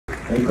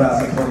Hey,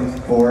 class of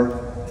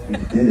 24, we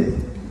did it.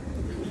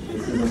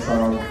 This is a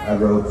song I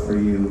wrote for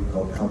you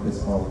called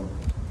Compass Home.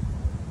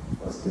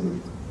 Let's do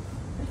it.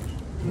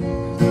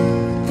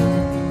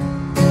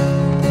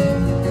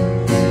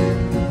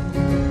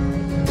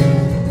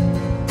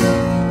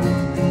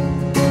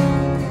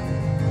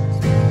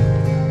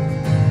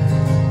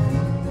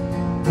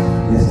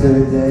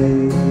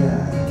 Yesterday,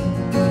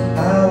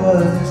 I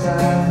was a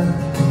child,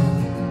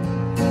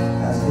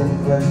 asking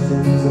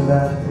questions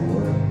about the world.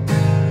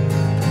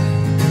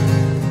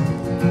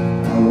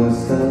 I was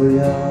so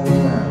young,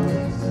 I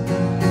was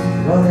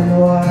running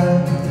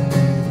wild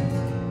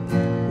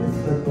with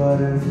the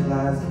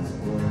butterflies and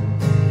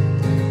squirrels.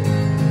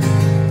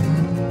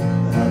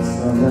 Hot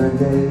summer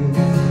days,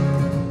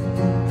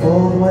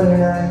 cold winter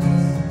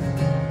nights,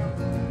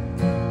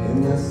 in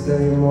the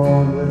same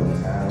old little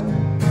town.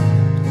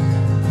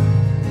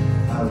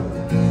 I was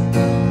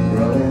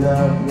growing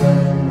up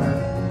learning my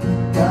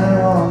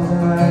wrongs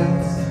and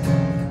rights,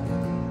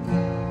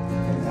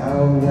 and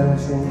how I'm gonna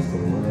change the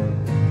world.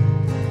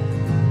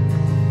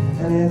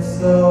 And it's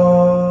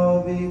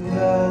all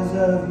because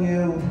of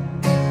you.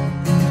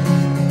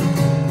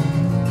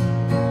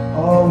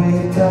 All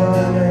we've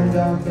done and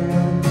gone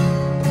through.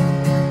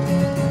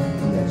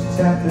 The next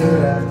chapter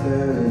after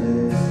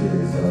this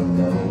is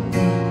unknown.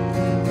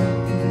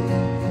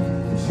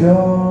 But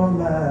you're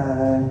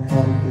my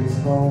compass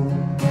home.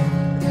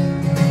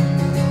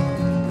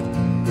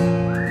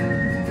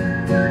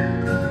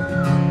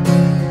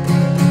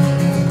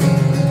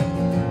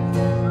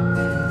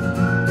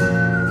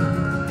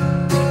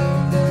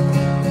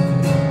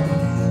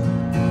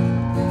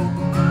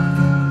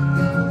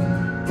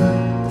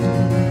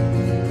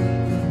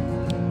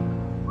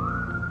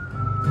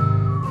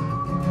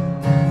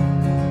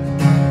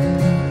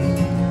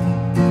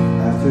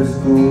 After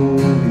school,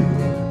 we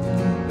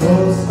would go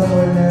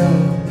somewhere new,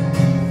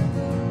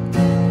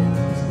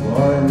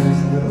 exploring this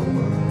little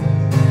world.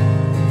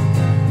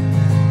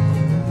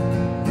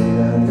 Made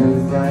a new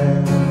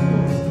friend,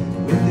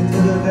 with you to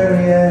the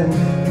very end.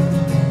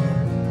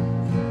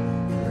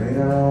 Create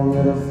our own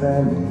little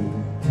family.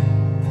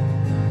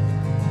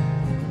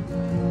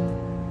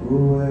 Who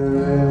we're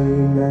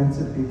really meant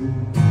to be.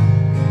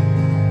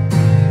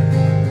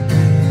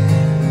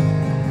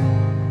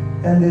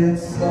 And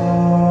it's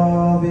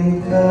all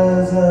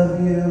because of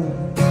you.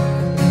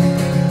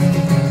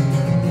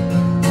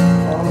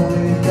 All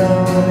we've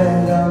done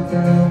and gone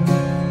through.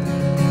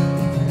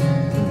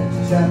 The next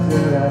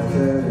chapter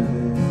after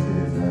this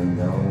is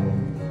unknown.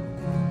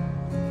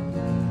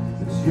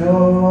 But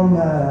you're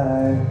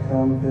my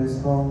compass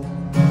home.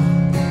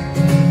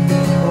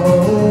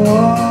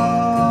 Oh,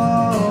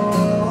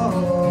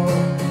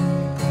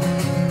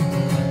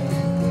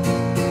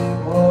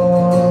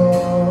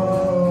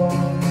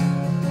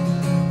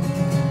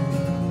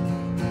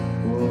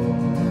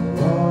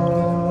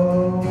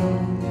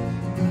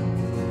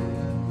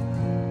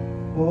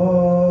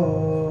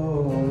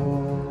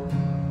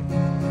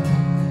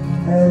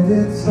 and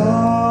it's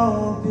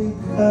all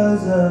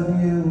because of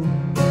you.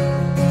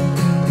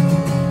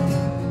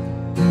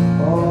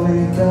 All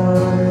we've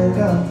done and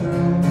gone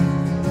through.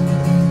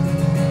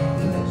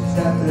 The next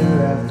chapter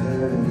after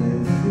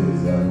this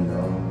is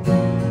unknown.